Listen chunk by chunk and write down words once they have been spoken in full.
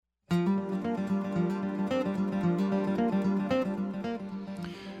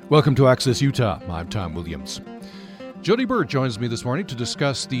Welcome to Access Utah. I'm Tom Williams. Jodi Byrd joins me this morning to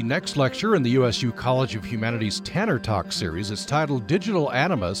discuss the next lecture in the USU College of Humanities Tanner Talk series. It's titled Digital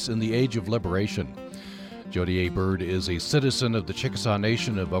Animus in the Age of Liberation. Jodi Byrd is a citizen of the Chickasaw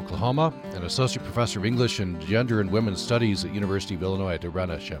Nation of Oklahoma, an associate professor of English and Gender and Women's Studies at University of Illinois at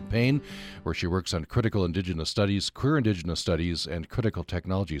Urbana-Champaign, where she works on critical Indigenous studies, queer Indigenous studies, and critical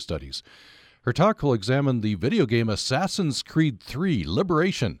technology studies. Her talk will examine the video game Assassin's Creed 3: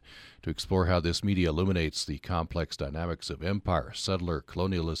 Liberation to explore how this media illuminates the complex dynamics of empire, settler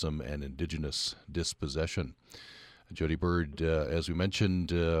colonialism, and Indigenous dispossession. Jodi Byrd, as we mentioned,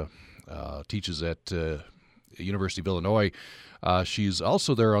 teaches at University of Illinois. She's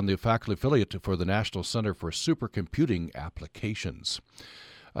also there on the faculty affiliate for the National Center for Supercomputing Applications.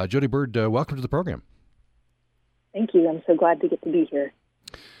 Jodi Byrd, welcome to the program. Thank you. I'm so glad to get to be here.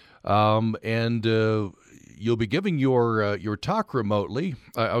 And you'll be giving your talk remotely.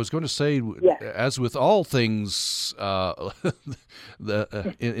 I was going to say, yes. As with all things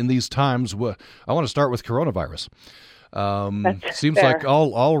in these times, I want to start with coronavirus. Seems fair. like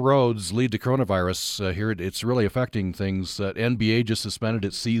all roads lead to coronavirus here. It's really affecting things. NBA just suspended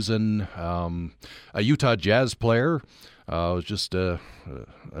its season. A Utah Jazz player was just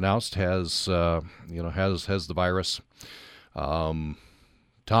announced has the virus.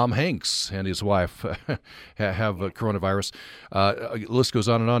 Tom Hanks and his wife have coronavirus. The list goes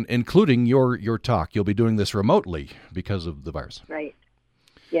on and on, including your talk. You'll be doing this remotely because of the virus. Right.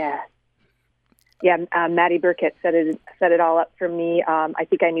 Yeah. Yeah. Maddie Burkett set it all up for me. I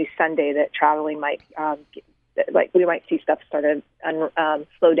think I knew Sunday that traveling might, we might see stuff start to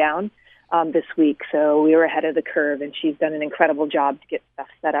slow down this week. So we were ahead of the curve, and she's done an incredible job to get stuff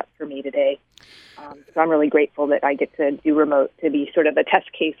set up for me today. So I'm really grateful that I get to do remote to be sort of a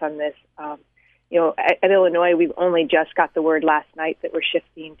test case on this. At Illinois, we've only just got the word last night that we're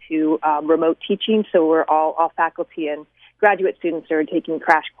shifting to remote teaching. So we're all faculty and graduate students are taking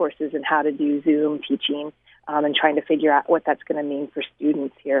crash courses in how to do Zoom teaching and trying to figure out what that's going to mean for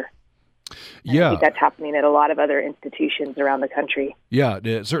students here. Yeah, I think that's happening at a lot of other institutions around the country. Yeah,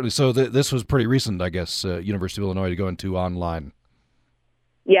 certainly. So this was pretty recent, I guess, University of Illinois to go into online.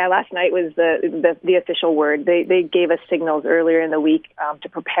 Yeah, last night was the official word. They gave us signals earlier in the week to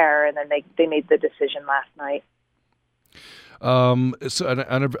prepare, and then they made the decision last night. So I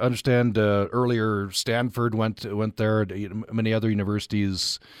understand earlier Stanford went there. Many other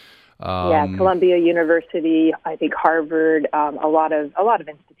universities. Columbia University, I think Harvard. A lot of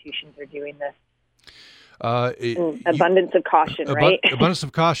institutions are doing this. Abundance of caution, right? Abundance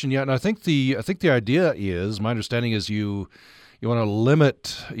of caution, yeah. And I think the idea is, my understanding is you want to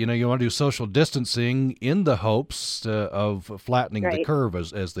limit, you want to do social distancing in the hopes of flattening the curve,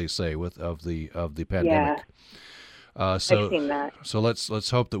 as they say, of the pandemic. Yeah. I've seen that. So let's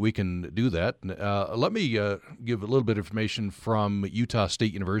hope that we can do that. Let me give a little bit of information from Utah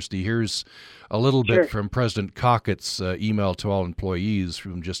State University. Here's a little bit from President Cockett's email to all employees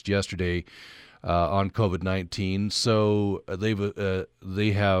from just yesterday on COVID-19. So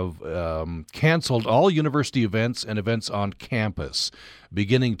they have canceled all university events and events on campus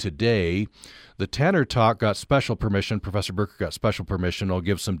beginning today. The Tanner Talk got special permission. Professor Burkett got special permission. I'll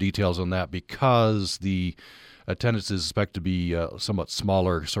give some details on that because the attendance is expected to be somewhat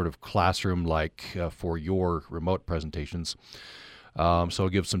smaller, sort of classroom-like for your remote presentations. So I'll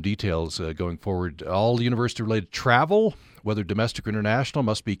give some details going forward. All university-related travel, whether domestic or international,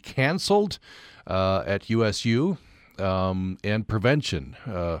 must be canceled at USU. And prevention.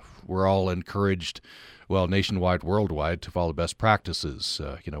 We're all encouraged, nationwide, worldwide, to follow best practices.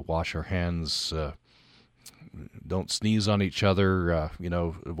 Wash our hands, don't sneeze on each other,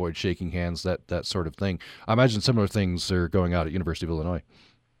 avoid shaking hands, that sort of thing. I imagine similar things are going out at University of Illinois.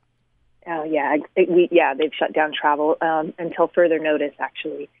 Oh, yeah. They've shut down travel until further notice,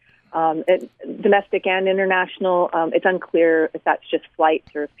 actually. Domestic and international, it's unclear if that's just flights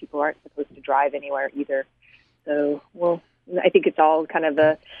or if people aren't supposed to drive anywhere either. So, I think it's all kind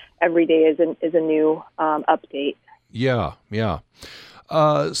of every day is a new update. Yeah.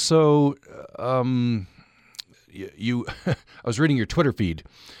 You I was reading your Twitter feed.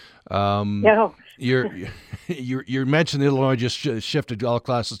 No. You mentioned Illinois just shifted all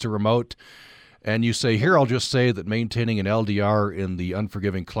classes to remote, and you say, here I'll just say that maintaining an LDR in the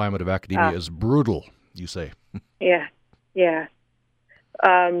unforgiving climate of academia is brutal, you say. Yeah.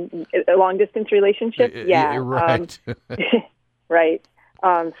 A long-distance relationship? Yeah. Right. Right.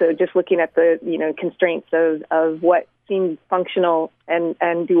 So just looking at the constraints of what seems functional and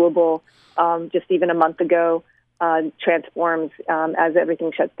doable just even a month ago transforms as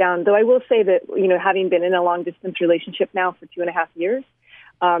everything shuts down. Though I will say that, having been in a long-distance relationship now for 2.5 years,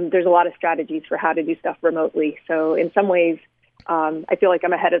 there's a lot of strategies for how to do stuff remotely. So in some ways, I feel like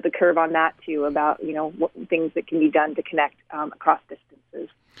I'm ahead of the curve on that too, about, what things that can be done to connect across distances.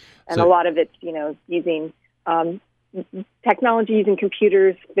 And a lot of it's, using technology, using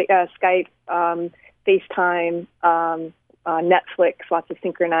computers, Skype, FaceTime, Netflix, lots of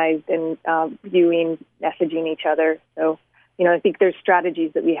synchronized and viewing, messaging each other. So, I think there's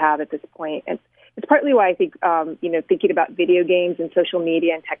strategies that we have at this point. And it's partly why I think, thinking about video games and social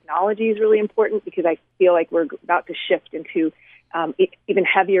media and technology is really important, because I feel like we're about to shift into even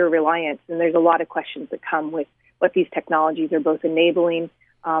heavier reliance. And there's a lot of questions that come with what these technologies are both enabling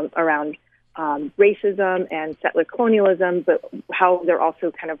around racism and settler colonialism, but how they're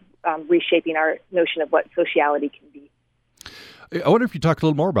also kind of reshaping our notion of what sociality can be. I wonder if you talk a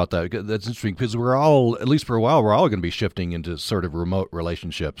little more about that. That's interesting, because we're all, at least for a while, we're all going to be shifting into sort of remote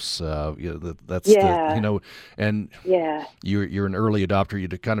relationships. That's and you're an early adopter. You're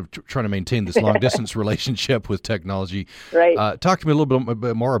kind of trying to maintain this long distance relationship with technology. Right. Talk to me a little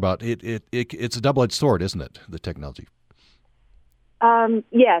bit more about it. It's a double-edged sword, isn't it? The technology.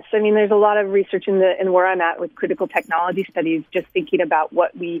 Yes, I mean, there's a lot of research in where I'm at with critical technology studies, just thinking about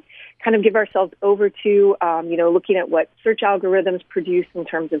what we kind of give ourselves over to, looking at what search algorithms produce in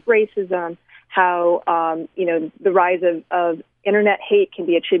terms of racism, how, the rise of internet hate can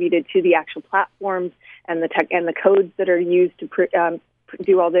be attributed to the actual platforms and the codes that are used to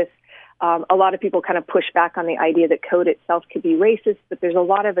do all this. A lot of people kind of push back on the idea that code itself could be racist, but there's a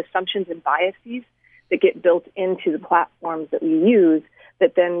lot of assumptions and biases that get built into the platforms that we use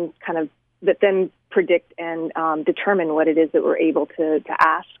that then predict and determine what it is that we're able to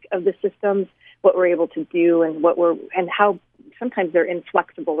ask of the systems, what we're able to do, and how sometimes they're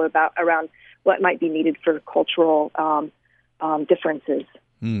inflexible around what might be needed for cultural differences.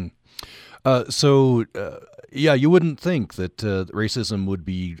 You wouldn't think that racism would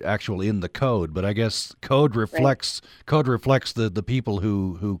be actually in the code, but I guess code reflects the people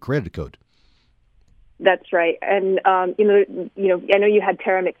who created code. That's right. And, I know you had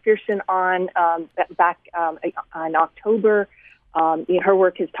Tara McPherson on back in October. Her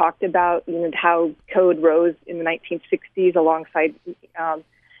work has talked about, how code rose in the 1960s alongside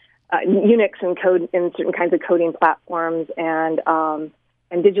Unix and code in certain kinds of coding platforms, and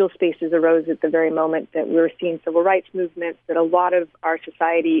digital spaces arose at the very moment that we were seeing civil rights movements, that a lot of our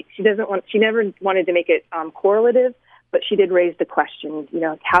society, she never wanted to make it correlative, but she did raise the question,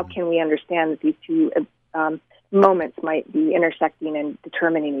 how can we understand that these two moments might be intersecting and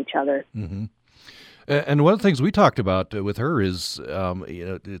determining each other? Mm-hmm. And one of the things we talked about with her is,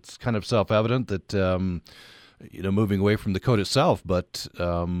 it's kind of self-evident that, moving away from the code itself, but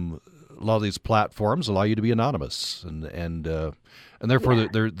a lot of these platforms allow you to be anonymous, and therefore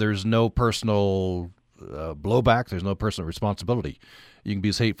there's no personal blowback, there's no personal responsibility. You can be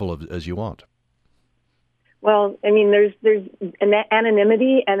as hateful as you want. Well, I mean, there's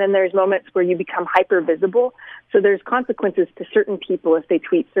anonymity, and then there's moments where you become hyper visible. So there's consequences to certain people if they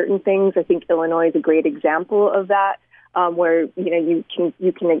tweet certain things. I think Illinois is a great example of that, where you can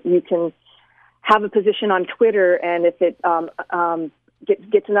have a position on Twitter, and if it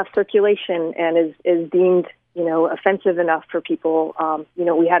gets enough circulation and is deemed offensive enough for people,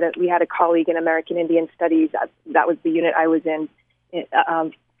 we had a colleague in American Indian Studies. That was the unit I was in.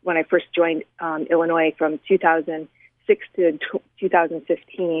 When I first joined Illinois from 2006 to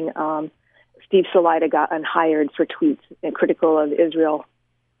 2015, Steve Salida got unhired for tweets critical of Israel.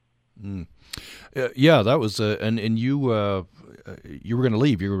 That was, and you were going to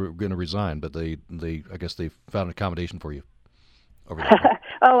leave. You were going to resign, but I guess they found an accommodation for you over there.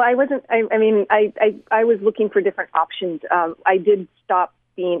 I wasn't. I was looking for different options. I did stop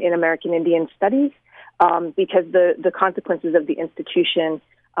being in American Indian Studies because the consequences of the institution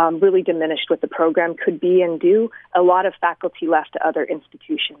really diminished what the program could be and do. A lot of faculty left to other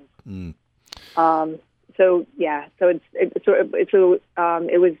institutions. It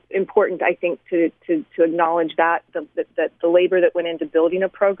was important, I think, to acknowledge that the labor that went into building a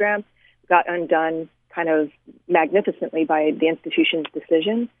program got undone kind of magnificently by the institution's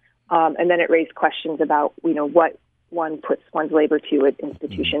decision, and then it raised questions about what one puts one's labor to at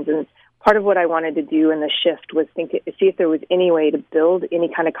institutions. And part of what I wanted to do in the shift was see if there was any way to build any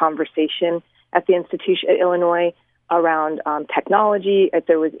kind of conversation at the institution at Illinois around technology, if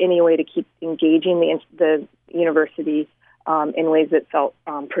there was any way to keep engaging the university in ways that felt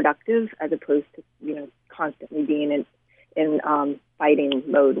productive, as opposed to constantly being in fighting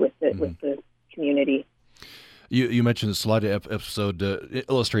mode with the community. You mentioned the slide episode it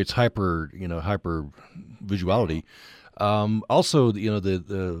illustrates hyper visuality. Also,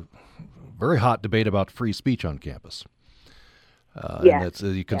 the very hot debate about free speech on campus. And that's,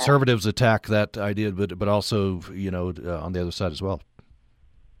 the conservatives attack that idea, but also, on the other side as well.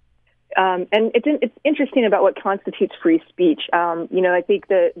 And it's interesting about what constitutes free speech. I think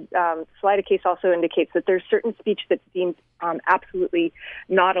the Salida case also indicates that there's certain speech that's deemed absolutely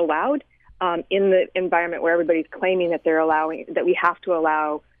not allowed in the environment where everybody's claiming that that we have to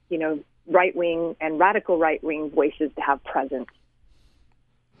allow, right-wing and radical right-wing voices to have presence.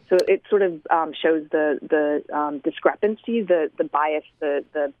 So it sort of shows the discrepancy, the bias,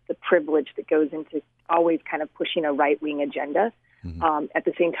 the privilege that goes into always kind of pushing a right-wing agenda. Mm-hmm. At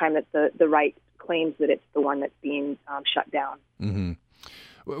the same time that the right claims that it's the one that's being shut down. Mm-hmm.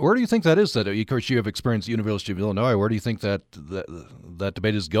 Where do you think that is? That, of course, you have experience at the University of Illinois. Where do you think that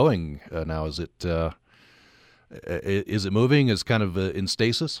debate is going now? Is it moving? Is kind of in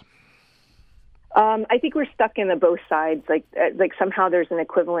stasis? I think we're stuck in the both sides. Like somehow there's an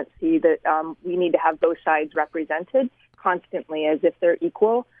equivalency that we need to have both sides represented constantly as if they're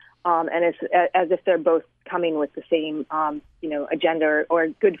equal. And as if they're both coming with the same, agenda or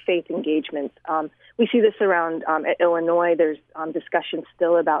good faith engagements. We see this around at Illinois. There's discussion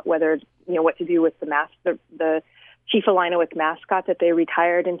still about whether, what to do with the Chief Illinois mascot that they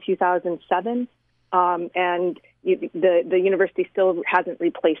retired in 2007. And the university still hasn't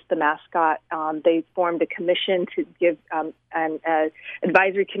replaced the mascot. They formed a commission to give an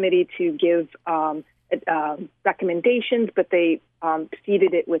advisory committee to give recommendations, but they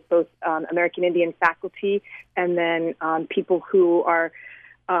seeded it with both American Indian faculty and then people who are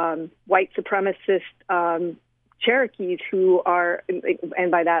white supremacist Cherokees who are,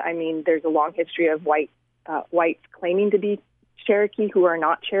 and by that I mean there's a long history of whites claiming to be Cherokee who are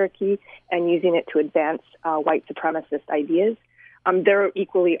not Cherokee and using it to advance white supremacist ideas. They're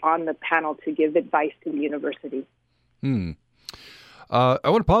equally on the panel to give advice to the university. I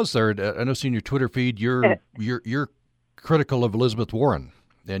want to pause there. I know, seeing your Twitter feed, you're critical of Elizabeth Warren,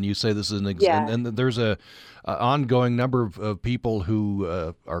 and you say this is and there's a ongoing number of people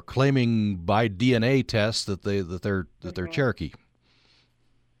who are claiming by DNA tests that they're Cherokee.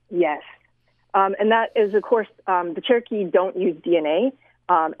 Yes, and that is, of course, the Cherokee don't use DNA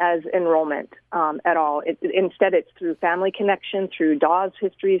as enrollment at all. Instead, it's through family connection, through Dawes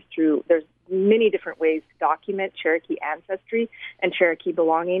histories, there's many different ways to document Cherokee ancestry and Cherokee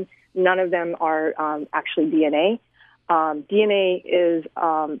belonging. None of them are actually DNA. DNA is,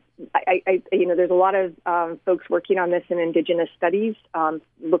 there's a lot of folks working on this in Indigenous studies,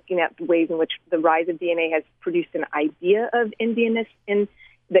 looking at ways in which the rise of DNA has produced an idea of Indianness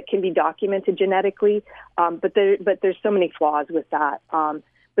that can be documented genetically. But there's so many flaws with that.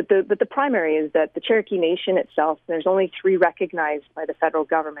 But the primary is that the Cherokee Nation itself, there's only 3 recognized by the federal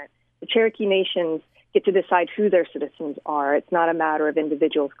government. The Cherokee nations get to decide who their citizens are. It's not a matter of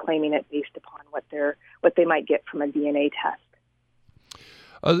individuals claiming it based upon what they might get from a DNA test.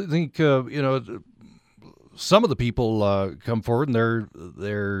 I think some of the people come forward and they're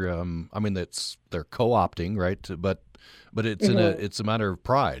they're co-opting, right? But it's it's a matter of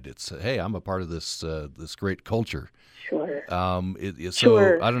pride. It's, hey, I'm a part of this great culture. Sure. So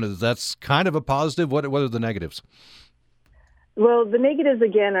I don't know. That's kind of a positive. What are the negatives? Well, the negatives,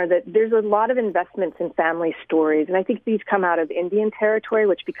 again, are that there's a lot of investments in family stories, and I think these come out of Indian territory,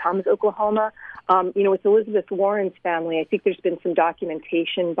 which becomes Oklahoma. With Elizabeth Warren's family, I think there's been some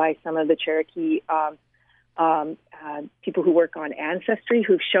documentation by some of the Cherokee people who work on ancestry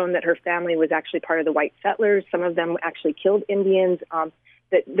who've shown that her family was actually part of the white settlers. Some of them actually killed Indians.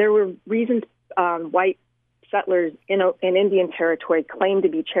 That there were reasons white settlers in Indian territory claimed to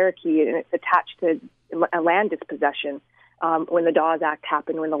be Cherokee, and it's attached to a land dispossession. When the Dawes Act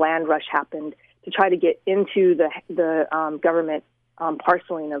happened, when the land rush happened, to try to get into the government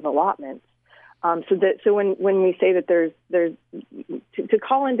parceling of allotments. So when we say that there's to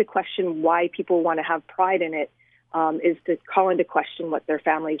call into question why people want to have pride in it is to call into question what their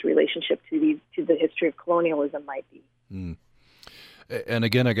family's relationship to the history of colonialism might be. Mm. And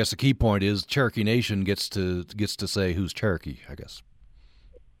again, I guess the key point is Cherokee Nation gets to say who's Cherokee, I guess.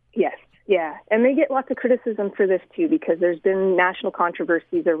 Yes. Yeah, and they get lots of criticism for this, too, because there's been national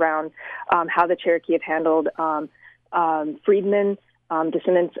controversies around how the Cherokee have handled freedmen,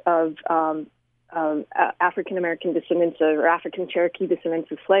 descendants of African-American descendants or African Cherokee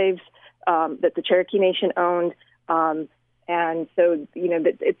descendants of slaves that the Cherokee Nation owned. And so,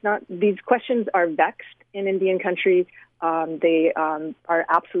 it's not, these questions are vexed in Indian country. They are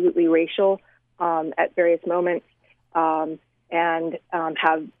absolutely racial at various moments. And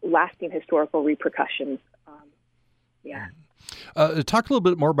have lasting historical repercussions. Talk a little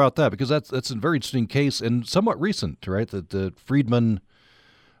bit more about that, because that's a very interesting case and somewhat recent, right? That the freedmen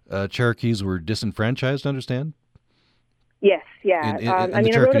Cherokees were disenfranchised, I understand? Yes, yeah. In I the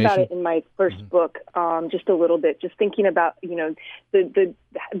mean, I wrote Cherokee about Nation? it in my first book, just a little bit, just thinking about, the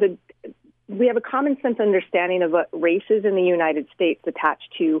we have a common sense understanding of what race is in the United States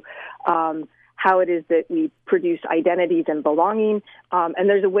attached to how it is that we produce identities and belonging. And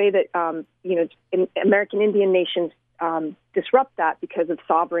there's a way that, in American Indian nations disrupt that because of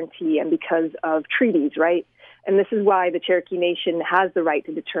sovereignty and because of treaties, right? And this is why the Cherokee Nation has the right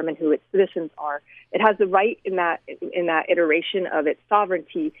to determine who its citizens are. It has the right in that iteration of its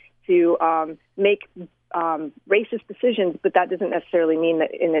sovereignty to make racist decisions, but that doesn't necessarily mean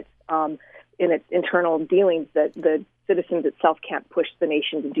that in its internal dealings that the citizens itself can't push the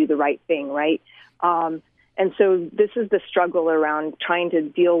nation to do the right thing, right? And so this is the struggle around trying to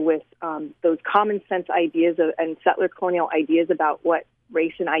deal with those common sense ideas and settler colonial ideas about what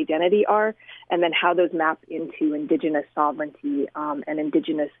race and identity are, and then how those map into indigenous sovereignty and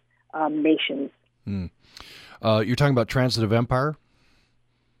indigenous nations. You're talking about Transitive Empire?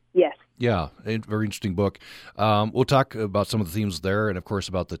 Yes. Yeah, a very interesting book. We'll talk about some of the themes there and, of course,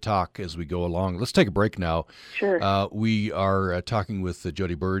 about the talk as we go along. Let's take a break now. Sure. We are talking with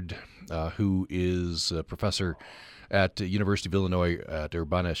Jodi Byrd, who is a professor at the University of Illinois at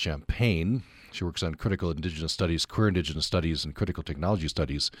Urbana-Champaign. She works on critical Indigenous studies, queer Indigenous studies, and critical technology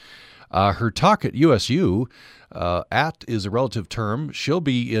studies. Her talk at USU, at is a relative term. She'll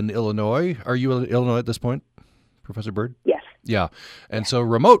be in Illinois. Are you in Illinois at this point, Professor Byrd? Yes. Yeah, and so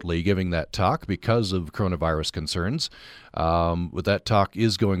remotely giving that talk because of coronavirus concerns. But that talk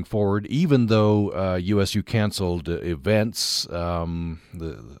is going forward, even though USU canceled events.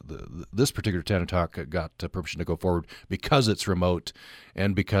 This particular TANF talk got permission to go forward because it's remote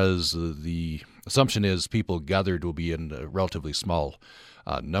and because the assumption is people gathered will be in relatively small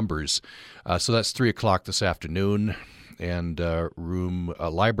numbers. So that's 3 o'clock this afternoon. And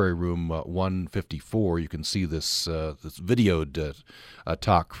library room 154. You can see this videoed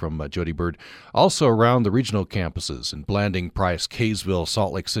talk from Jodi Byrd. Also around the regional campuses in Blanding, Price, Kaysville,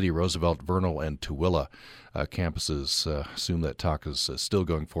 Salt Lake City, Roosevelt, Vernal, and Tooele campuses. Assume that talk is still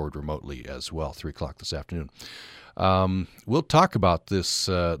going forward remotely as well. 3 o'clock this afternoon. We'll talk about this,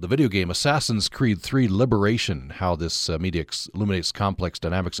 the video game Assassin's Creed 3 Liberation, how this media illuminates complex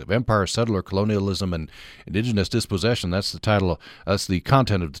dynamics of empire, settler colonialism, and indigenous dispossession. That's the title, that's the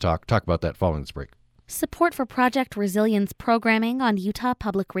content of the talk. Talk about that following this break. Support for Project Resilience programming on Utah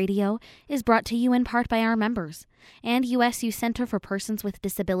Public Radio is brought to you in part by our members and USU Center for Persons with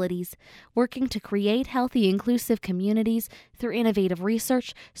Disabilities, working to create healthy, inclusive communities through innovative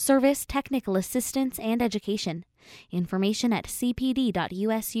research, service, technical assistance, and education. Information at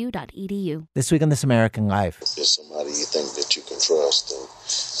cpd.usu.edu. This week on This American Life. If there's somebody you think that you can trust, then I'm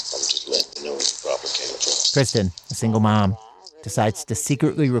just letting you know you probably can't trust. Kristen, a single mom, decides to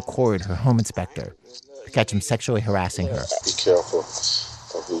secretly record her home inspector to catch him sexually harassing her. Be careful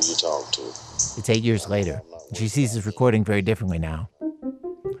of who you talk to. It's 8 years later, and she sees his recording very differently now.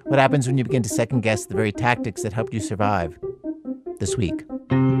 What happens when you begin to second-guess the very tactics that helped you survive? This week.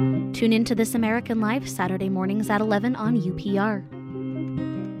 Tune into This American Life Saturday mornings at 11 on UPR.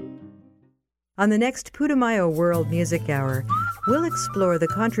 On the next Putumayo World Music Hour, we'll explore the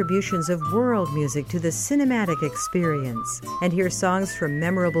contributions of world music to the cinematic experience and hear songs from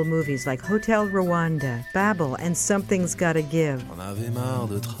memorable movies like Hotel Rwanda, Babel, and Something's Gotta Give.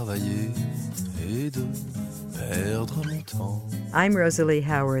 I'm Rosalie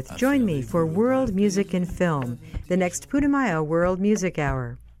Howarth. Join me for World Music and Film, the next Putumayo World Music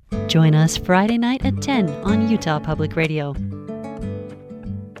Hour. Join us Friday night at 10 on Utah Public Radio.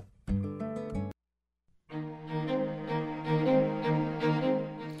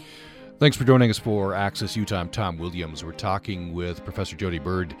 Thanks for joining us for Access Utah. I'm Tom Williams. We're talking with Professor Jodi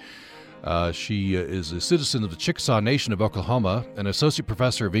Byrd. She is a citizen of the Chickasaw Nation of Oklahoma, an associate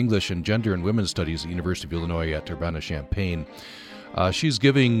professor of English and Gender and Women's Studies at the University of Illinois at Urbana-Champaign. She's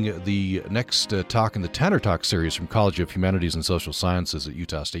giving the next talk in the Tanner Talk series from College of Humanities and Social Sciences at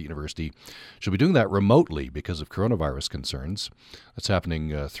Utah State University. She'll be doing that remotely because of coronavirus concerns. That's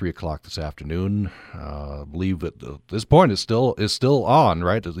happening 3 o'clock this afternoon. I believe at this point is still on,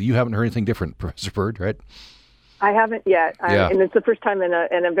 right? You haven't heard anything different, Professor Byrd, right? I haven't yet, Yeah. And it's the first time in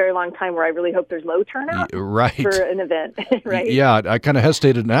a very long time where I really hope there's low turnout Right. for an event, right? Yeah, I kind of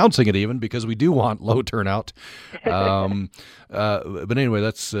hesitated announcing it even because we do want low turnout. But anyway,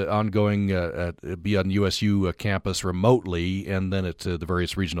 that's ongoing. Be on USU campus remotely, and then at the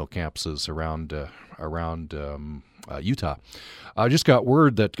various regional campuses around Utah. I just got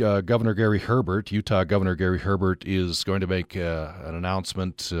word that Governor Gary Herbert, Utah Governor Gary Herbert, is going to make an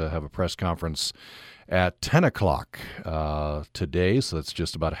announcement, have a press conference at 10 o'clock today, so that's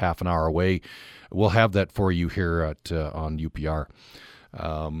just about half an hour away. We'll have that for you here on UPR.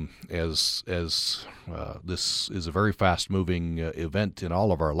 As this is a very fast-moving event in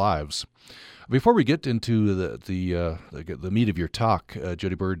all of our lives. Before we get into the meat of your talk,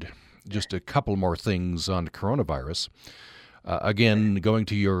 Jodi Byrd, just a couple more things on coronavirus. Again, going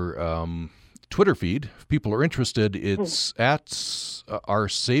to your Twitter feed, if people are interested, it's at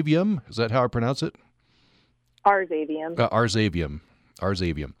Arsavium. Is that how I pronounce it? Arsavium.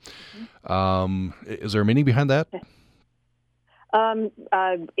 Arsavium. Is there a meaning behind that?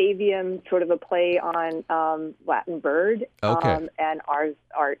 Avium, sort of a play on Latin bird, okay. And ars,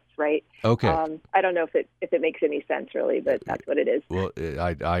 arts, right? Okay. I don't know if it makes any sense really, but that's what it is. Well,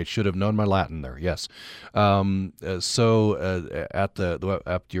 I should have known my Latin there. Yes. So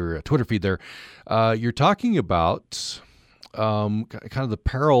at your Twitter feed there, you're talking about kind of the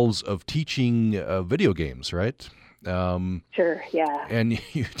perils of teaching video games, right? Sure, yeah. And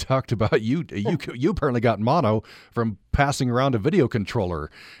you talked about you apparently got mono from passing around a video controller,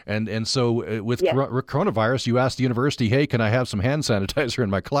 and so with coronavirus, you asked the university, "Hey, can I have some hand sanitizer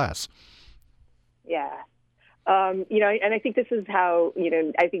in my class?" Yeah, and I think this is how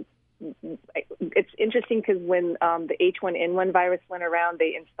I think it's interesting because when the H1N1 virus went around,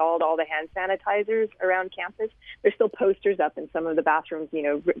 they installed all the hand sanitizers around campus. There's still posters up in some of the bathrooms,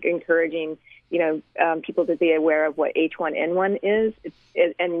 encouraging, people to be aware of what H1N1 is.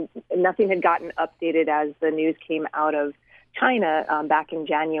 And nothing had gotten updated as the news came out of China back in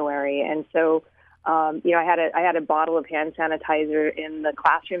January. And so, I had a bottle of hand sanitizer in the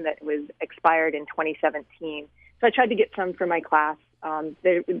classroom that was expired in 2017. So I tried to get some for my class.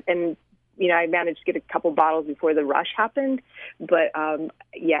 I managed to get a couple bottles before the rush happened. But,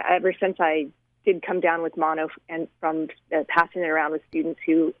 ever since I did come down with mono and from passing it around with students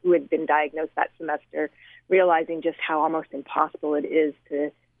who had been diagnosed that semester, realizing just how almost impossible it is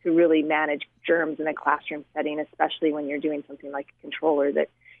to really manage germs in a classroom setting, especially when you're doing something like a controller that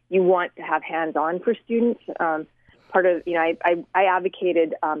you want to have hands-on for students. Part of, I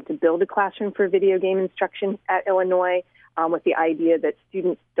advocated to build a classroom for video game instruction at Illinois, with the idea that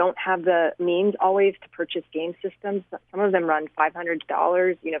students don't have the means always to purchase game systems. Some of them run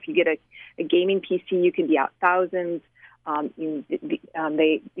 $500. If you get a gaming PC, you can be out thousands.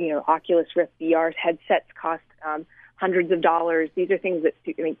 Oculus Rift VR headsets cost hundreds of dollars. These are things that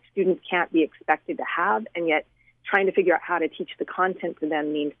students can't be expected to have, and yet trying to figure out how to teach the content to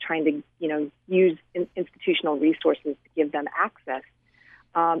them means trying to, use institutional resources to give them access.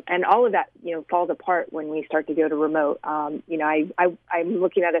 And all of that, falls apart when we start to go to remote. I'm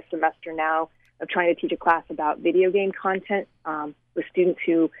looking at a semester now of trying to teach a class about video game content with students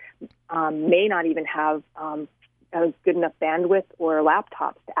who may not even have a good enough bandwidth or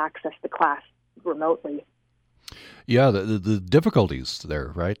laptops to access the class remotely. Yeah, the difficulties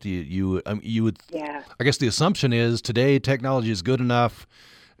there, right? You would. Yeah. I guess the assumption is today technology is good enough.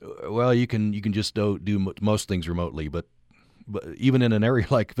 Well, you can just do most things remotely, but even in an area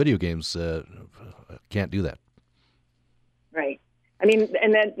like video games, can't do that. Right. I mean,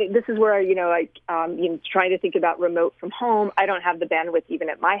 and then this is where, trying to think about remote from home. I don't have the bandwidth even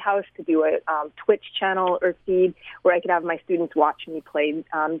at my house to do a Twitch channel or feed where I could have my students watch me play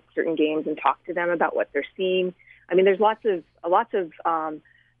certain games and talk to them about what they're seeing. I mean, there's lots of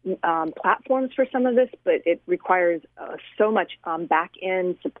platforms for some of this, but it requires so much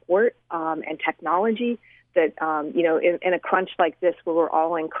back-end support and technology that, in a crunch like this where we're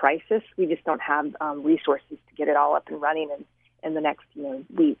all in crisis, we just don't have resources to get it all up and running in the next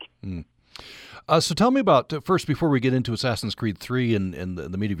week. Mm. So tell me about, first, before we get into Assassin's Creed 3 and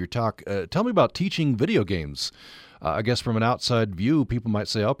the meat of your talk, tell me about teaching video games. I guess from an outside view, people might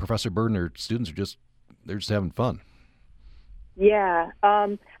say, oh, Professor Byrd and her students they're just having fun. Yeah.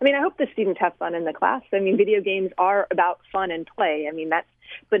 I hope the students have fun in the class. Video games are about fun and play.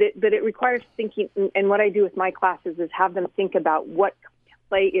 But it requires thinking, and what I do with my classes is have them think about what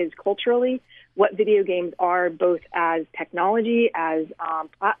play is culturally, what video games are both as technology, as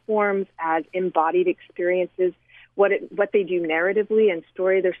platforms, as embodied experiences, what they do narratively and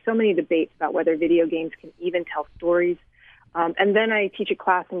story. There's so many debates about whether video games can even tell stories. And then I teach a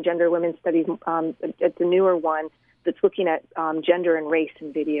class in gender women's studies, it's a newer one that's looking at gender and race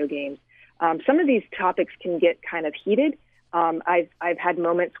in video games. Some of these topics can get kind of heated. I've had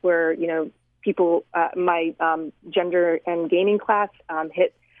moments where, people, my gender and gaming class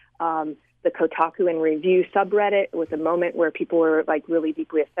hit the Kotaku and Review subreddit with a moment where people were really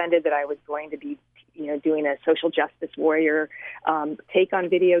deeply offended that I was going to be, doing a social justice warrior take on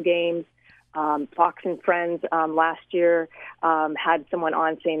video games. Fox and Friends last year had someone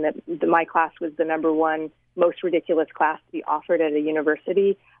on saying that my class was the number one most ridiculous class to be offered at a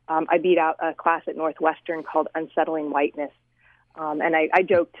university. I beat out a class at Northwestern called Unsettling Whiteness. And I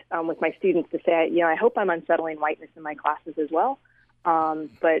joked with my students to say, I hope I'm unsettling whiteness in my classes as well.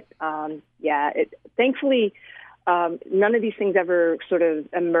 Thankfully, none of these things ever sort of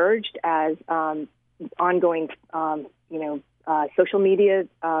emerged as ongoing, social media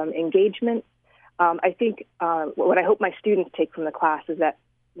engagement. I think what I hope my students take from the class is that,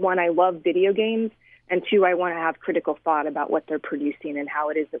 one, I love video games, and two, I want to have critical thought about what they're producing and how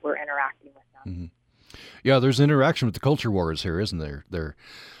it is that we're interacting with them. Mm-hmm. Yeah, there's interaction with the culture wars here, isn't there?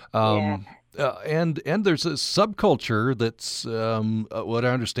 And there's a subculture that's, what I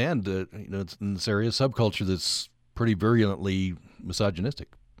understand, in this area, subculture that's pretty virulently misogynistic.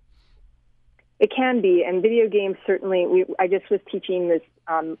 It can be, and video games certainly. I just was teaching this,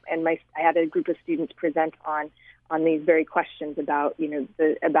 and I had a group of students present on these very questions about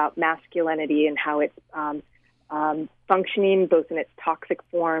about masculinity and how it's functioning both in its toxic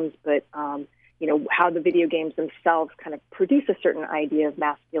forms, but how the video games themselves kind of produce a certain idea of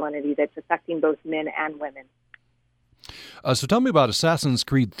masculinity that's affecting both men and women. So tell me about Assassin's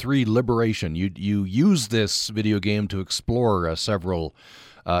Creed 3 Liberation. You use this video game to explore several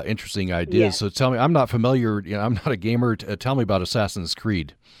interesting ideas. Yes. So tell me, I'm not familiar, I'm not a gamer. Tell me about Assassin's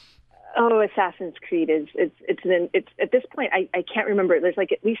Creed. Oh, Assassin's Creed it's at this point, I can't remember. There's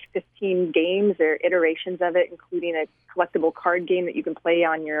like at least 15 games or iterations of it, including a collectible card game that you can play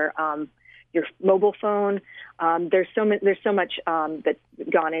on your mobile phone. There's so much that's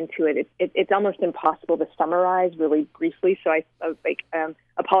gone into it. It's almost impossible to summarize really briefly. So I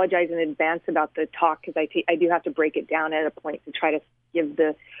apologize in advance about the talk, because I do have to break it down at a point to try to give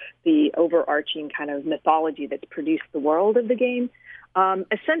the overarching kind of mythology that's produced the world of the game.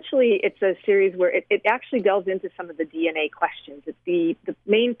 Essentially, it's a series where it actually delves into some of the DNA questions. The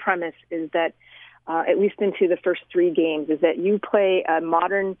main premise is that, at least into the first three games, is that you play a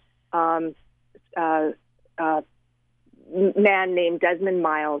modern man named Desmond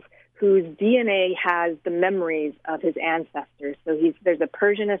Miles, whose DNA has the memories of his ancestors. So there's a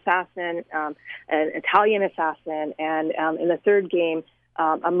Persian assassin, an Italian assassin, and in the third game,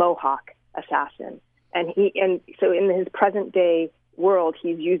 a Mohawk assassin. And so in his present day world,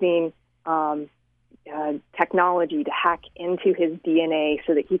 he's using technology to hack into his DNA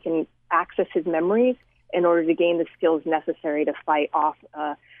so that he can access his memories in order to gain the skills necessary to fight off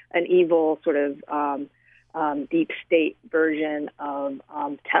an evil sort of deep state version of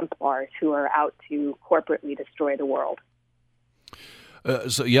Templars who are out to corporately destroy the world.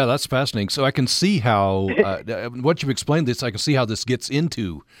 So yeah, that's fascinating. So I can see how, once you've explained this, I can see how this gets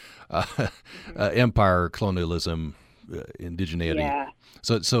into empire, colonialism, indigeneity. Yeah.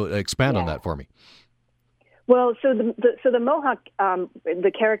 So expand on that for me. Well, so the Mohawk,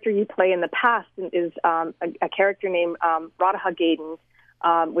 the character you play in the past is a character named Radaha Gaiden,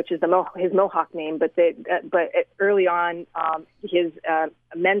 which is his Mohawk name. But early on, his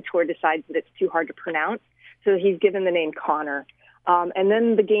mentor decides that it's too hard to pronounce, so he's given the name Connor. And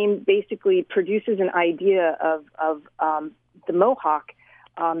then the game basically produces an idea of the Mohawk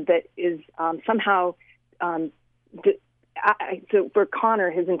that is somehow. So for Connor,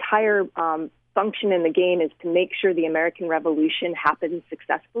 his entire function in the game is to make sure the American Revolution happens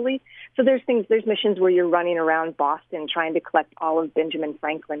successfully. So there's missions where you're running around Boston trying to collect all of Benjamin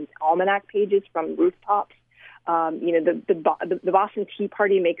Franklin's almanac pages from rooftops. The Boston Tea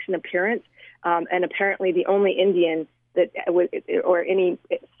Party makes an appearance, and apparently the only Indian or any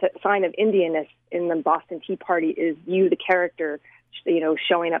sign of Indianness in the Boston Tea Party is you, the character,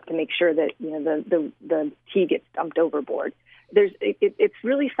 showing up to make sure that the tea gets dumped overboard. It's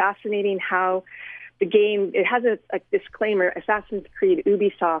really fascinating how the game, it has a disclaimer. Assassin's Creed,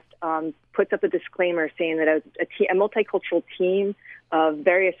 Ubisoft puts up a disclaimer saying that a multicultural team of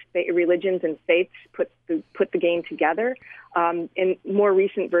various religions and faiths put the game together. In more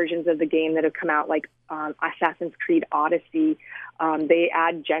recent versions of the game that have come out, like Assassin's Creed Odyssey, they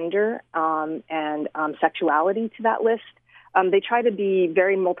add gender and sexuality to that list. They try to be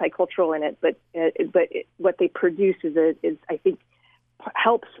very multicultural in it, but what they produce is I think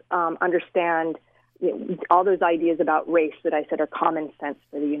helps understand all those ideas about race that I said are common sense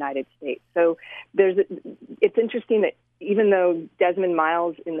for the United States. So it's interesting that even though Desmond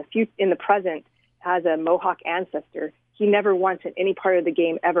Miles in the present has a Mohawk ancestor, he never once in any part of the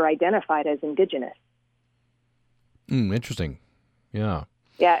game ever identified as indigenous. Interesting. Yeah.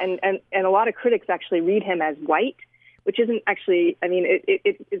 Yeah, and a lot of critics actually read him as white, which isn't actually, I mean,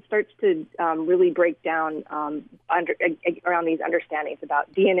 it starts to really break down around these understandings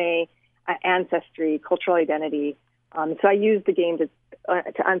about DNA, ancestry, cultural identity. So I used the game to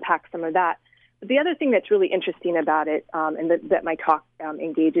unpack some of that. But the other thing that's really interesting about it, and that my talk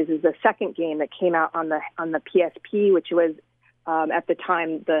engages, is the second game that came out on the PSP, which was at the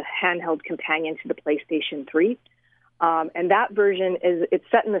time the handheld companion to the PlayStation 3. And that version it's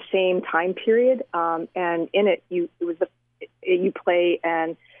set in the same time period, and in it you play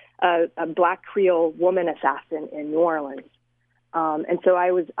a Black Creole woman assassin in New Orleans. And so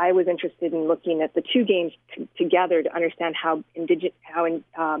I was interested in looking at the two games together to understand how indigeneity,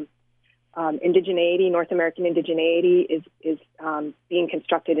 North American indigeneity, is being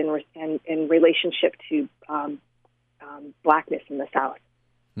constructed in relationship to blackness in the South.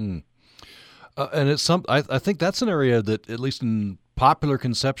 And it's I think that's an area that, at least in popular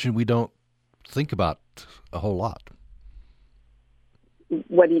conception, we don't think about a whole lot.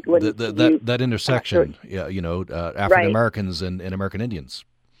 That intersection, African Americans and American Indians.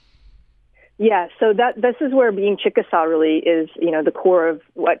 Yeah, so this is where being Chickasaw really is, the core of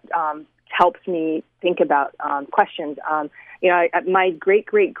what helps me think about questions. My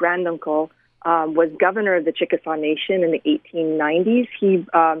great granduncle was governor of the Chickasaw Nation in the 1890s. He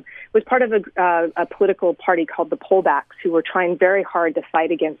was part of a political party called the Pullbacks, who were trying very hard to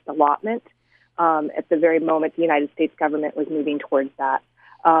fight against allotment at the very moment the United States government was moving towards that.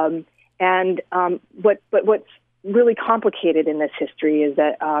 What's really complicated in this history is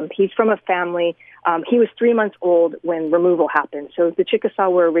that he's from a family. He was 3 months old when removal happened. So the Chickasaw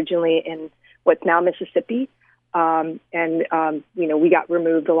were originally in what's now Mississippi. We got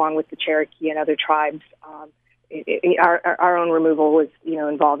removed along with the Cherokee and other tribes. Our own removal was,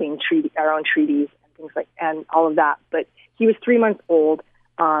 involving our own treaties and things and all of that. But he was 3 months old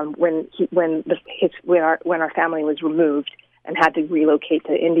when our family was removed and had to relocate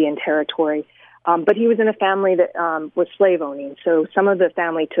to Indian territory. But he was in a family that was slave owning. So some of the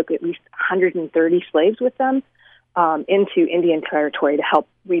family took at least 130 slaves with them into Indian territory to help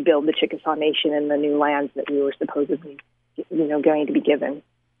rebuild the Chickasaw Nation and the new lands that we were supposedly, going to be given.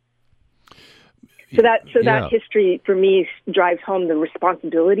 So that history for me drives home the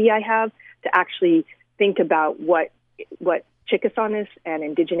responsibility I have to actually think about what Chickasawness and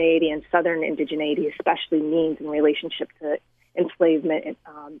indigeneity and Southern indigeneity especially means in relationship to enslavement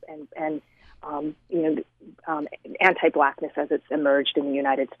and anti-blackness as it's emerged in the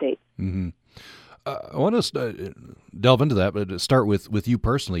United States. Mm-hmm. I want to delve into that, but to start with you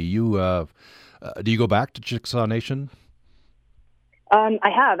personally. Do you go back to Chickasaw Nation? I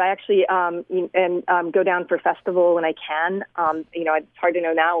have. I actually go down for festival when I can. It's hard to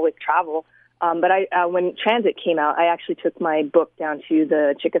know now with travel. But when Transit came out, I actually took my book down to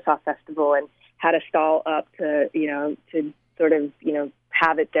the Chickasaw Festival and had a stall up to sort of,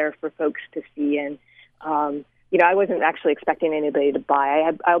 have it there for folks to see. And, I wasn't actually expecting anybody to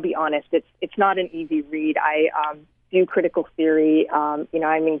buy. I'll be honest, it's not an easy read. I do critical theory. I'm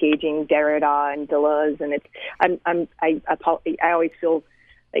engaging Derrida and Deleuze, and I always feel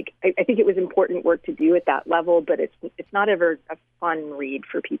like I think it was important work to do at that level, but it's not ever a fun read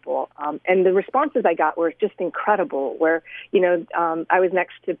for people. And the responses I got were just incredible. Where I was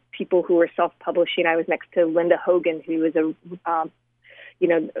next to people who were self-publishing. I was next to Linda Hogan, who was the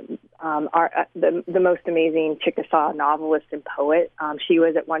most amazing Chickasaw novelist and poet. She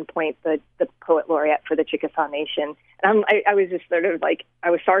was at one point the poet laureate for the Chickasaw Nation. And I was just sort of like, I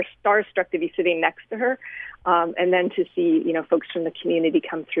was starstruck to be sitting next to her. And then to see, folks from the community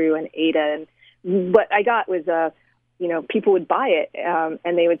come through and Ada. And what I got was, people would buy it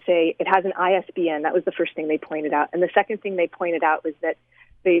and they would say, it has an ISBN. That was the first thing they pointed out. And the second thing they pointed out was that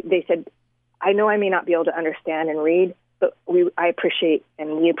they said, I know I may not be able to understand and read, but we appreciate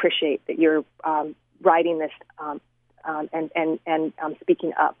that you're writing this and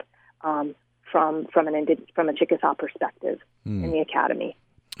speaking up from a Chickasaw perspective in the academy.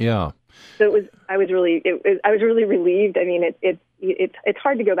 Yeah. So I was really relieved. I mean, it's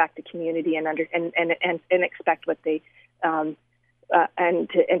hard to go back to community and expect what they and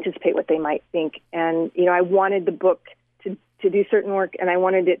to anticipate what they might think. And I wanted the book to do certain work, and I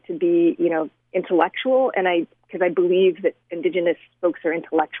wanted it to be intellectual, and because I believe that Indigenous folks are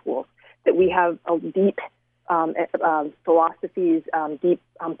intellectuals, that we have a deep philosophies, deep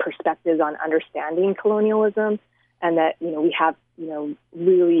perspectives on understanding colonialism, and that we have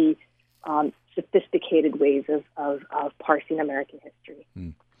really sophisticated ways of parsing American history.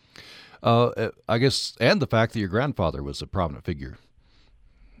 I guess, and the fact that your grandfather was a prominent figure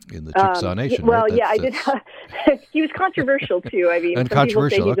in the Chickasaw Nation. Well, right? I did. He was controversial too. I mean, some people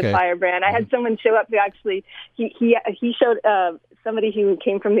say he's a firebrand. I had someone show up who actually he showed somebody who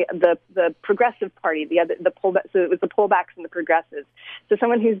came from the Progressive Party, so it was the pullbacks and the progressives. So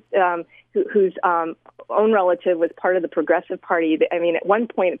someone whose own relative was part of the Progressive Party. I mean, at one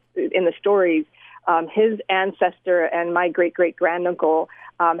point in the stories, his ancestor and my great-great-granduncle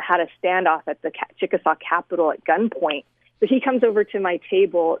had a standoff at the Chickasaw Capitol at gunpoint. So he comes over to my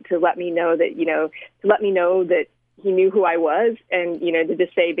table to let me know that he knew who I was, and to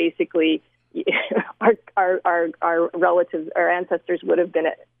just say basically our relatives, our ancestors would have been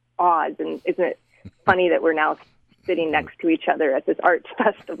at odds. And isn't it funny that we're now sitting next to each other at this arts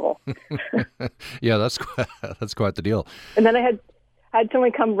festival? Yeah, that's quite the deal. And then I had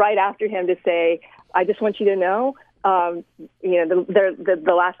someone come right after him to say, "I just want you to know, the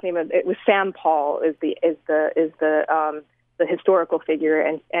last name of it was Sam Paul is the historical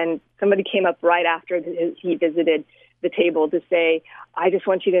figure," and somebody came up right after he visited the table to say, "I just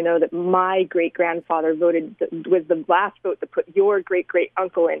want you to know that my great-grandfather was the last vote to put your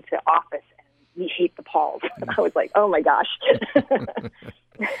great-great-uncle into office, and we hate the Pauls." And I was like, oh my gosh.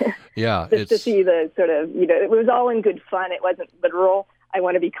 Yeah. Just to see the sort of, it was all in good fun. It wasn't literal. I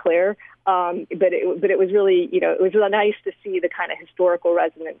want to be clear. But it was really, it was really nice to see the kind of historical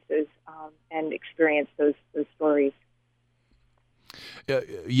resonances and experience those stories.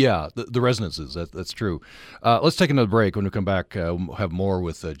 Yeah, the resonances, that's true. Let's take another break. When we come back, we'll have more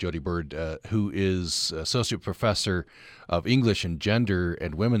with Jodi Byrd, who is Associate Professor of English and Gender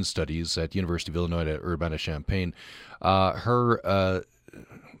and Women's Studies at University of Illinois at Urbana-Champaign. Her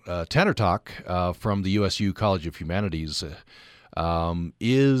Tanner Talk from the USU College of Humanities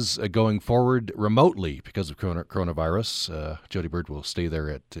is going forward remotely because of coronavirus. Jodi Byrd will stay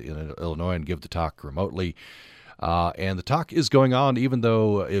there in Illinois and give the talk remotely. And the talk is going on even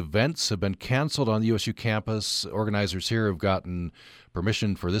though events have been canceled on the USU campus. Organizers here have gotten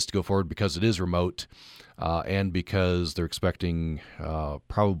permission for this to go forward because it is remote and because they're expecting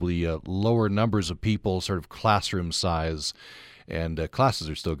probably lower numbers of people, sort of classroom size, and classes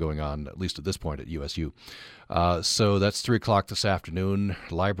are still going on, at least at this point at USU. So that's 3 o'clock this afternoon,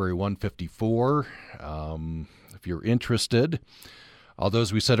 Library 154. If you're interested. Although,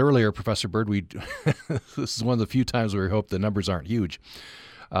 as we said earlier, Professor Byrd, this is one of the few times where we hope the numbers aren't huge.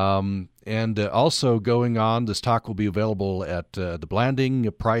 And also going on, this talk will be available at the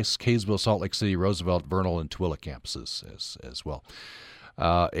Blanding, Price, Kaysville, Salt Lake City, Roosevelt, Vernal, and Tooele campuses as well.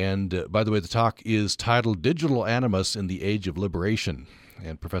 And by the way, the talk is titled Digital Animus in the Age of Liberation.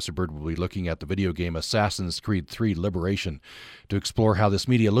 And Professor Byrd will be looking at the video game Assassin's Creed III Liberation to explore how this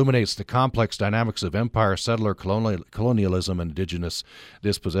media illuminates the complex dynamics of empire, settler, colonialism, and indigenous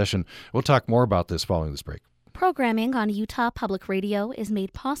dispossession. We'll talk more about this following this break. Programming on Utah Public Radio is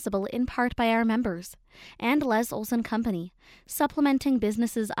made possible in part by our members and Les Olson Company, supplementing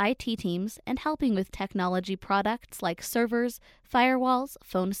businesses' IT teams and helping with technology products like servers, firewalls,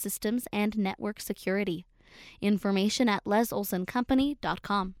 phone systems, and network security. Information at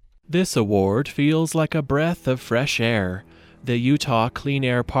lesolsoncompany.com. This award feels like a breath of fresh air. The Utah Clean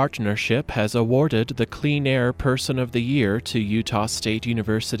Air Partnership has awarded the Clean Air Person of the Year to Utah State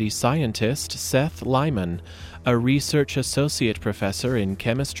University scientist Seth Lyman, a research associate professor in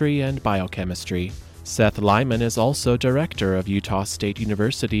chemistry and biochemistry. Seth Lyman is also director of Utah State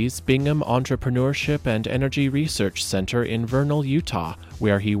University's Bingham Entrepreneurship and Energy Research Center in Vernal, Utah,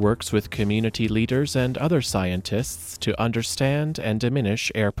 where he works with community leaders and other scientists to understand and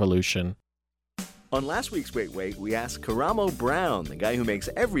diminish air pollution. On last week's Wait Wait, we asked Karamo Brown, the guy who makes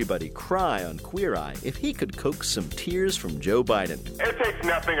everybody cry on Queer Eye, if he could coax some tears from Joe Biden. It takes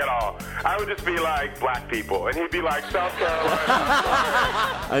nothing at all. I would just be like, black people, and he'd be like, South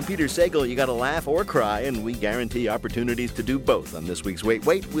Carolina. I'm Peter Sagal. You gotta laugh or cry, and we guarantee opportunities to do both on this week's Wait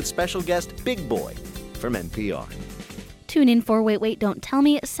Wait with special guest Big Boy from NPR. Tune in for Wait Wait, Don't Tell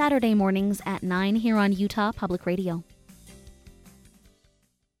Me, Saturday mornings at 9 here on Utah Public Radio.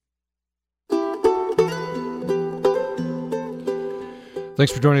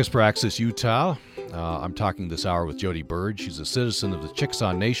 Thanks for joining us for Access Utah. I'm talking this hour with Jodi Byrd. She's a citizen of the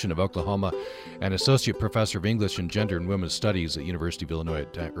Chickasaw Nation of Oklahoma and Associate Professor of English and Gender and Women's Studies at University of Illinois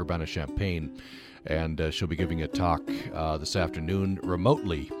at Urbana-Champaign. And she'll be giving a talk this afternoon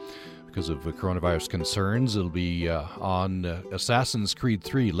remotely because of coronavirus concerns. It'll be on Assassin's Creed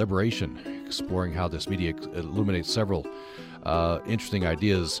III Liberation, exploring how this media illuminates several interesting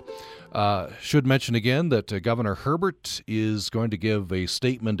ideas. Should mention again that Governor Herbert is going to give a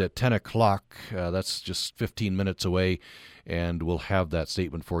statement at 10 o'clock. That's just 15 minutes away, and we'll have that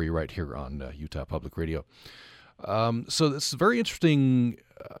statement for you right here on Utah Public Radio. So this is very interesting,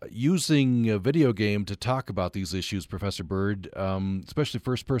 using a video game to talk about these issues, Professor Byrd, especially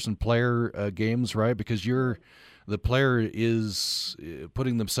first-person player games, right? Because the player is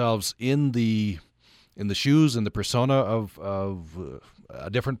putting themselves in the shoes and the persona of a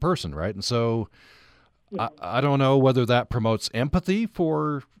different person, right? And so I don't know whether that promotes empathy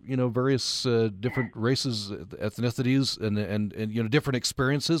for various different races, ethnicities, and different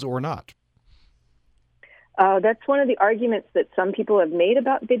experiences or not. That's one of the arguments that some people have made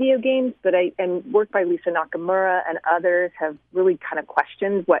about video games, but work by Lisa Nakamura and others have really kind of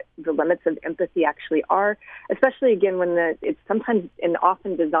questioned what the limits of empathy actually are, especially, again, when it's sometimes and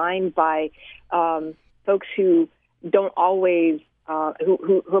often designed by folks who don't always,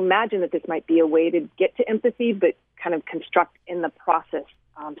 who imagine that this might be a way to get to empathy, but kind of construct in the process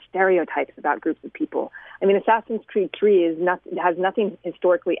stereotypes about groups of people. I mean, Assassin's Creed 3 has nothing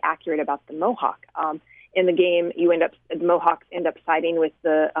historically accurate about the Mohawk. In the game, the Mohawks end up siding with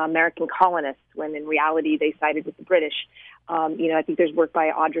the American colonists, when in reality they sided with the British. I think there's work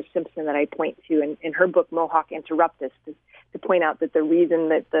by Audra Simpson that I point to in her book Mohawk Interruptus to point out that the reason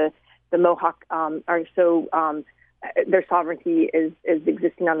that the Mohawk are so their sovereignty is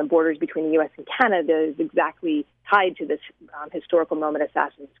existing on the borders between the U.S. and Canada is exactly tied to this historical moment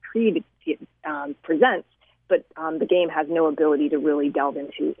Assassin's Creed presents. But the game has no ability to really delve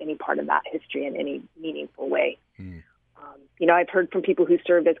into any part of that history in any meaningful way. I've heard from people who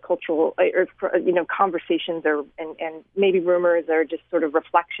served as cultural, conversations and maybe rumors or just sort of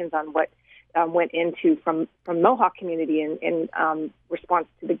reflections on what went into from Mohawk community in response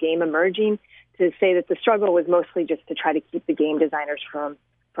to the game emerging, to say that the struggle was mostly just to try to keep the game designers from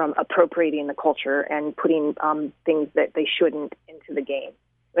appropriating the culture and putting things that they shouldn't into the game.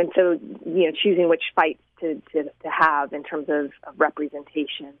 And so, choosing which fights to have in terms of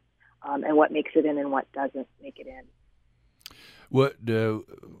representation and what makes it in and what doesn't make it in.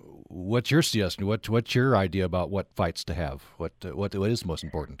 What's your suggestion? What's your idea about what fights to have? What is most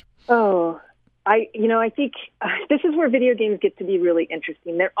important? Oh, I think this is where video games get to be really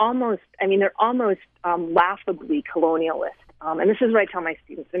interesting. They're almost laughably colonialist. And this is what I tell my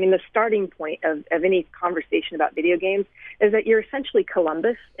students. I mean, the starting point of any conversation about video games is that you're essentially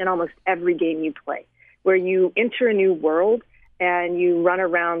Columbus in almost every game you play, where you enter a new world and you run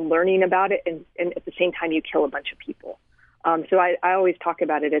around learning about it, and at the same time you kill a bunch of people. So I always talk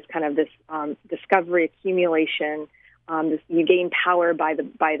about it as kind of this discovery, accumulation. You gain power by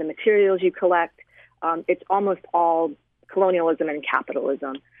the materials you collect. It's almost all colonialism and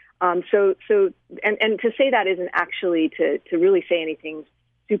capitalism. So to say that isn't actually to really say anything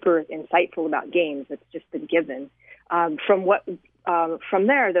super insightful about games. It's just a given. From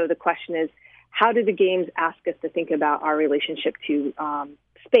there, though, the question is, how do the games ask us to think about our relationship to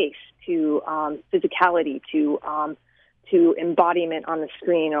space, to physicality, to embodiment on the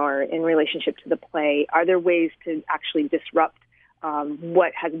screen, or in relationship to the play? Are there ways to actually disrupt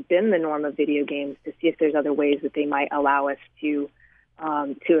what has been the norm of video games, to see if there's other ways that they might allow us to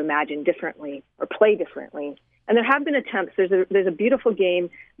imagine differently or play differently? And there have been attempts. There's a beautiful game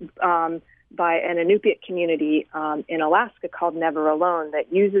by an Inupiat community in Alaska called Never Alone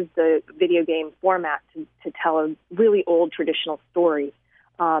that uses the video game format to tell a really old traditional story.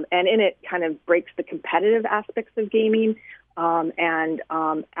 And in it kind of breaks the competitive aspects of gaming and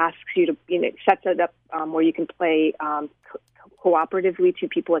asks you to, sets it up where you can play cooperatively, two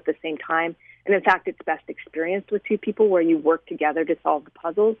people at the same time. And in fact, it's best experienced with two people, where you work together to solve the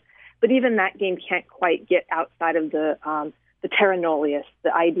puzzles. But even that game can't quite get outside of the terra nullius,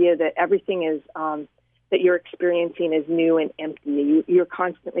 the idea that everything is that you're experiencing is new and empty. You're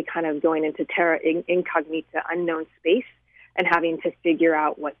constantly kind of going into terra incognita, unknown space, and having to figure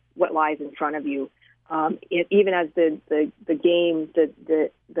out what lies in front of you. Even as the game, the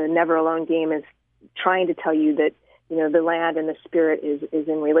Never Alone game, is trying to tell you that the land and the spirit is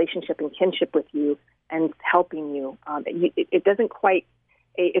in relationship and kinship with you and helping you. It doesn't quite.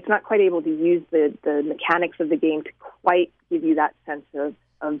 It's not quite able to use the mechanics of the game to quite give you that sense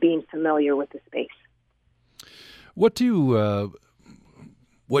of being familiar with the space. What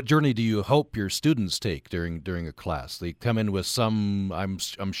journey do you hope your students take during a class? They come in with some,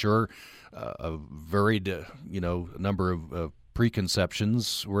 I'm sure, a varied number of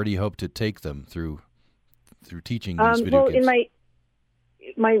preconceptions. Where do you hope to take them through teaching these video games?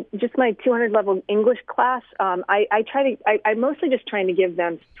 In my 200 level English class, I'm mostly just trying to give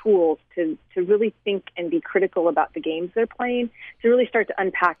them tools to really think and be critical about the games they're playing, to really start to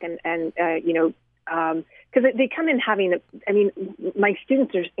unpack and because they come in having, my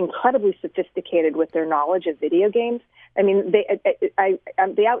students are incredibly sophisticated with their knowledge of video games. I mean,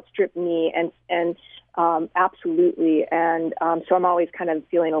 they outstrip me, and Absolutely. And so I'm always kind of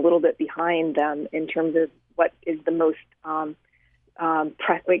feeling a little bit behind them in terms of what is the most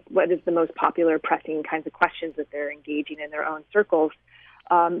what is the most popular pressing kinds of questions that they're engaging in their own circles.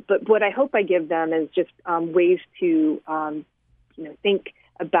 But what I hope I give them is just ways to think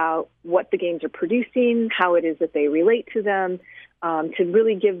about what the games are producing, how it is that they relate to them, to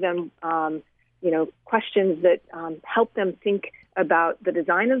really give them questions that help them think about the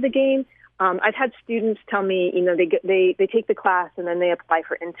design of the game. I've had students tell me, they take the class and then they apply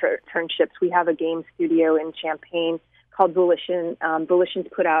for internships. We have a game studio in Champaign called Volition. Volition's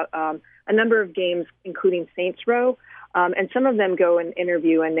put out a number of games, including Saints Row, and some of them go and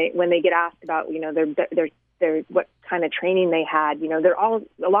interview. And when they get asked about, their what kind of training they had,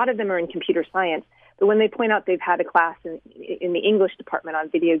 a lot of them are in computer science. But when they point out they've had a class in the English department on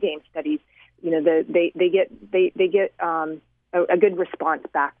video game studies, they get a good response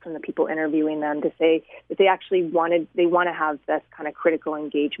back from the people interviewing them to say that they actually want to have this kind of critical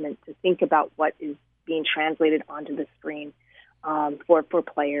engagement to think about what is being translated onto the screen for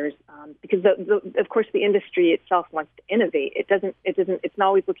players, because of course the industry itself wants to innovate. It's not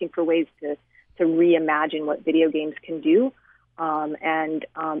always looking for ways to reimagine what video games can do, and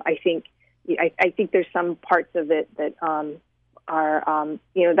I think there's some parts of it that are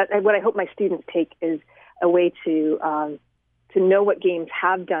that what I hope my students take is a way to know what games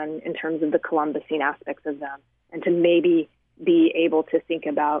have done in terms of the Columbusine aspects of them, and to maybe be able to think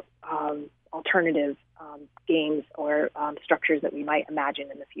about alternative games or structures that we might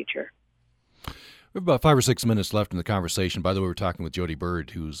imagine in the future. We have about 5 or 6 minutes left in the conversation. By the way, we're talking with Jodi Byrd,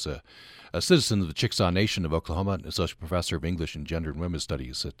 who's a citizen of the Chickasaw Nation of Oklahoma, and associate professor of English and Gender and Women's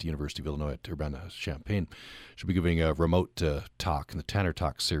Studies at the University of Illinois at Urbana-Champaign. She'll be giving a remote talk in the Tanner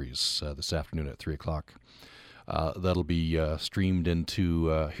Talk series this afternoon at 3 o'clock. That'll be streamed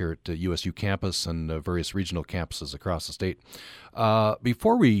into here at USU campus and various regional campuses across the state.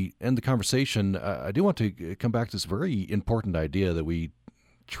 Before we end the conversation, I do want to come back to this very important idea that we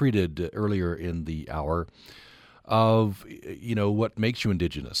treated earlier in the hour of, what makes you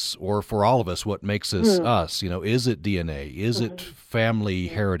Indigenous, or for all of us, what makes us us. Is it DNA? Is it family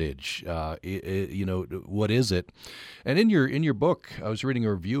heritage? What is it? And in your book, I was reading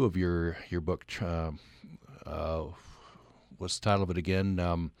a review of your book. What's the title of it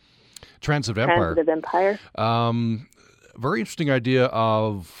again? Transitive Empire. Transitive Empire. Very interesting idea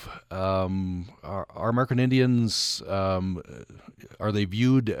of are American Indians, are they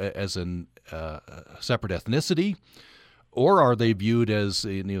viewed as a separate ethnicity, or are they viewed as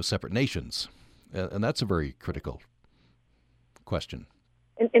separate nations? And that's a very critical question.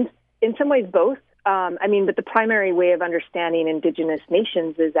 In some ways, both. But the primary way of understanding indigenous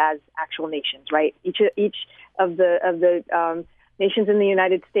nations is as actual nations, right? Each of the nations in the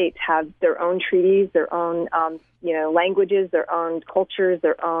United States have their own treaties, their own languages, their own cultures,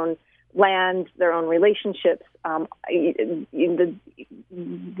 their own lands, their own relationships.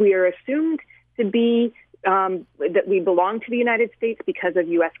 We are assumed to be that we belong to the United States because of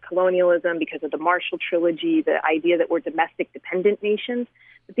U.S. colonialism, because of the Marshall Trilogy, the idea that we're domestic dependent nations.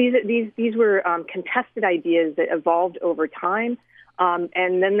 But these were contested ideas that evolved over time.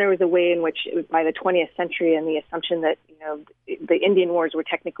 And then there was a way in which, it was by the 20th century, and the assumption that the Indian Wars were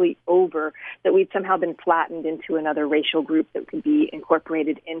technically over, that we'd somehow been flattened into another racial group that could be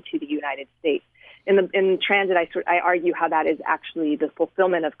incorporated into the United States. In Transit, I argue how that is actually the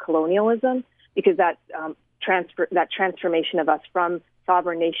fulfillment of colonialism, because that transformation of us from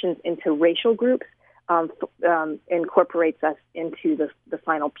sovereign nations into racial groups incorporates us into the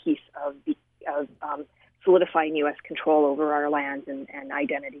final piece of solidifying U.S. control over our lands and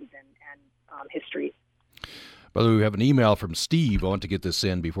identities and histories. By the way, we have an email from Steve. I want to get this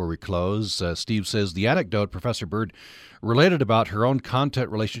in before we close. Steve says, the anecdote Professor Byrd related about her own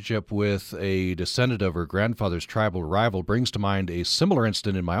content relationship with a descendant of her grandfather's tribal rival brings to mind a similar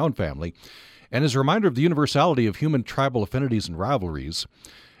incident in my own family, and is a reminder of the universality of human tribal affinities and rivalries.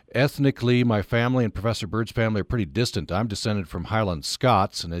 Ethnically, my family and Professor Byrd's family are pretty distant. I'm descended from Highland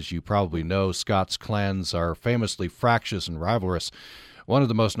Scots, and as you probably know, Scots clans are famously fractious and rivalrous. One of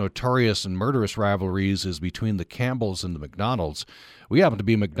the most notorious and murderous rivalries is between the Campbells and the MacDonalds. We happen to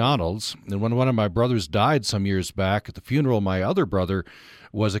be MacDonalds, and when one of my brothers died some years back, at the funeral, my other brother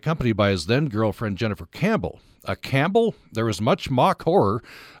was accompanied by his then-girlfriend Jennifer Campbell. A Campbell? There was much mock horror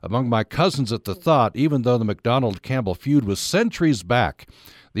among my cousins at the thought, even though the MacDonald-Campbell feud was centuries back.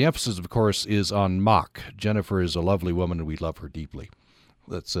 The emphasis, of course, is on mock. Jennifer is a lovely woman, and we love her deeply.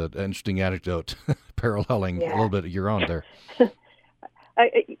 That's an interesting anecdote, paralleling a little bit of your own there.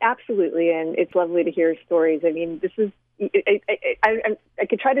 Absolutely, and it's lovely to hear stories. I mean, this is, I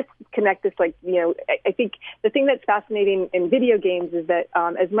could try to connect this, like, I think the thing that's fascinating in video games is that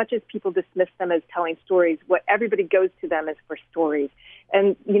as much as people dismiss them as telling stories, what everybody goes to them is for stories.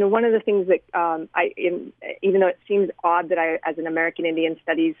 And, one of the things that even though it seems odd that I, as an American Indian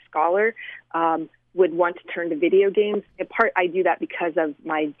Studies scholar, would want to turn to video games, in part I do that because of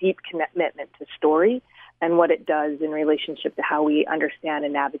my deep commitment to story and what it does in relationship to how we understand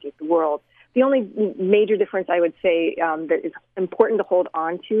and navigate the world. The only major difference I would say that is important to hold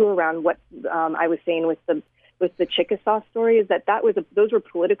on to around what I was saying with the Chickasaw story is that those were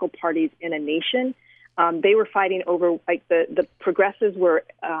political parties in a nation. They were fighting over, like, the progressives were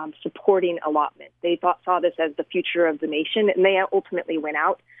supporting allotment. They saw this as the future of the nation, and they ultimately went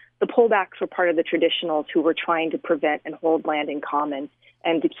out. The pullbacks were part of the traditionals who were trying to prevent and hold land in common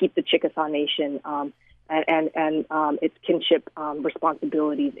and to keep the Chickasaw Nation and its kinship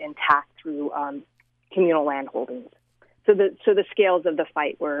responsibilities intact through communal land holdings. So the scales of the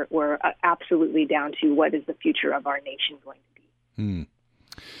fight were absolutely down to what is the future of our nation going to be.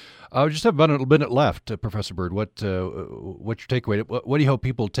 I just have about a minute left, Professor Byrd. What's your takeaway? What do you hope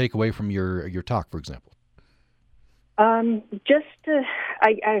people take away from your talk, for example? The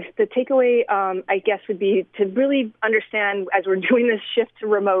takeaway, I guess, would be to really understand, as we're doing this shift to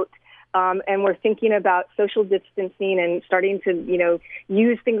remote, and we're thinking about social distancing and starting to,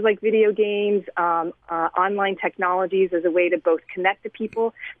 use things like video games, online technologies as a way to both connect to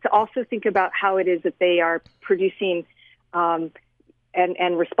people, to also think about how it is that they are producing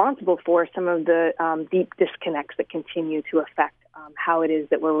and responsible for some of the deep disconnects that continue to affect how it is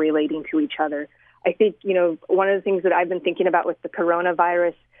that we're relating to each other. I think, one of the things that I've been thinking about with the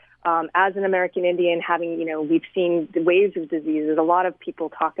coronavirus, as an American Indian, we've seen the waves of diseases. A lot of people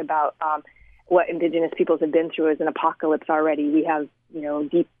talk about what Indigenous peoples have been through as an apocalypse already. We have,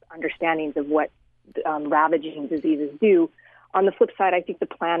 deep understandings of what ravaging diseases do. On the flip side, I think the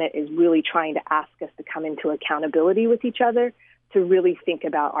planet is really trying to ask us to come into accountability with each other, to really think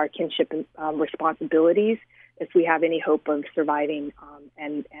about our kinship and responsibilities if we have any hope of surviving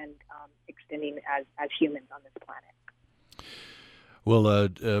and extending as humans on this planet. Well,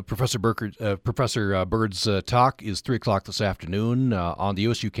 Professor Byrd's talk is 3 o'clock this afternoon on the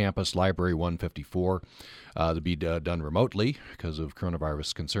USU campus, Library 154. It'll be done remotely because of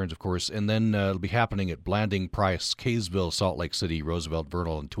coronavirus concerns, of course. And then it'll be happening at Blanding, Price, Kaysville, Salt Lake City, Roosevelt,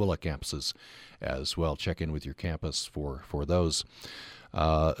 Vernal, and Tooele campuses as well. Check in with your campus for those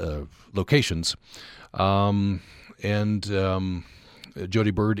locations.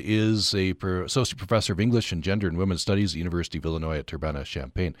 Jodi Byrd is a associate professor of English and Gender and Women's Studies at the University of Illinois at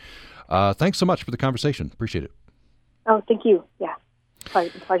Urbana-Champaign. Thanks so much for the conversation. Appreciate it. Oh, thank you. Yeah,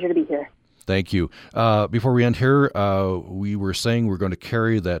 pleasure to be here. Thank you. Before we end here, we were saying we're going to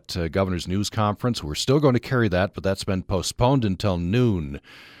carry that Governor's News Conference. We're still going to carry that, but that's been postponed until noon.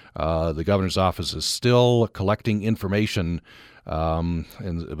 The Governor's office is still collecting information, and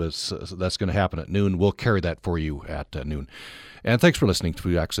that's going to happen at noon. We'll carry that for you at noon. And thanks for listening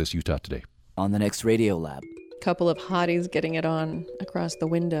to Access Utah Today. On the next Radio Lab, couple of hotties getting it on across the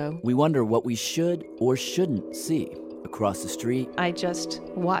window. We wonder what we should or shouldn't see across the street. I just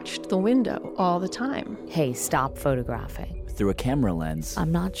watched the window all the time. Hey, stop photographing. Through a camera lens.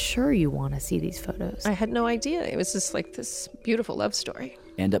 I'm not sure you want to see these photos. I had no idea. It was just like this beautiful love story.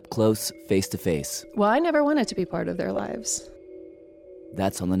 And up close, face to face. Well, I never wanted to be part of their lives.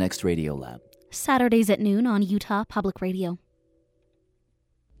 That's on the next Radio Lab. Saturdays at noon on Utah Public Radio.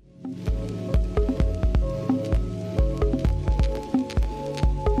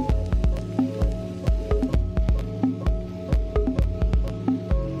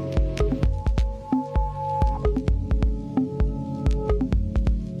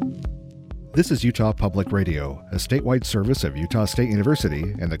 This is Utah Public Radio, a statewide service of Utah State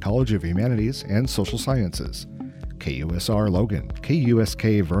University and the College of Humanities and Social Sciences. KUSR Logan,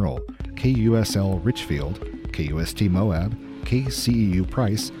 KUSK Vernal, KUSL Richfield, KUST Moab, KCEU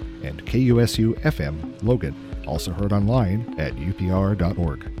Price, and KUSU FM Logan, also heard online at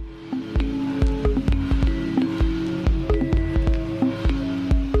upr.org.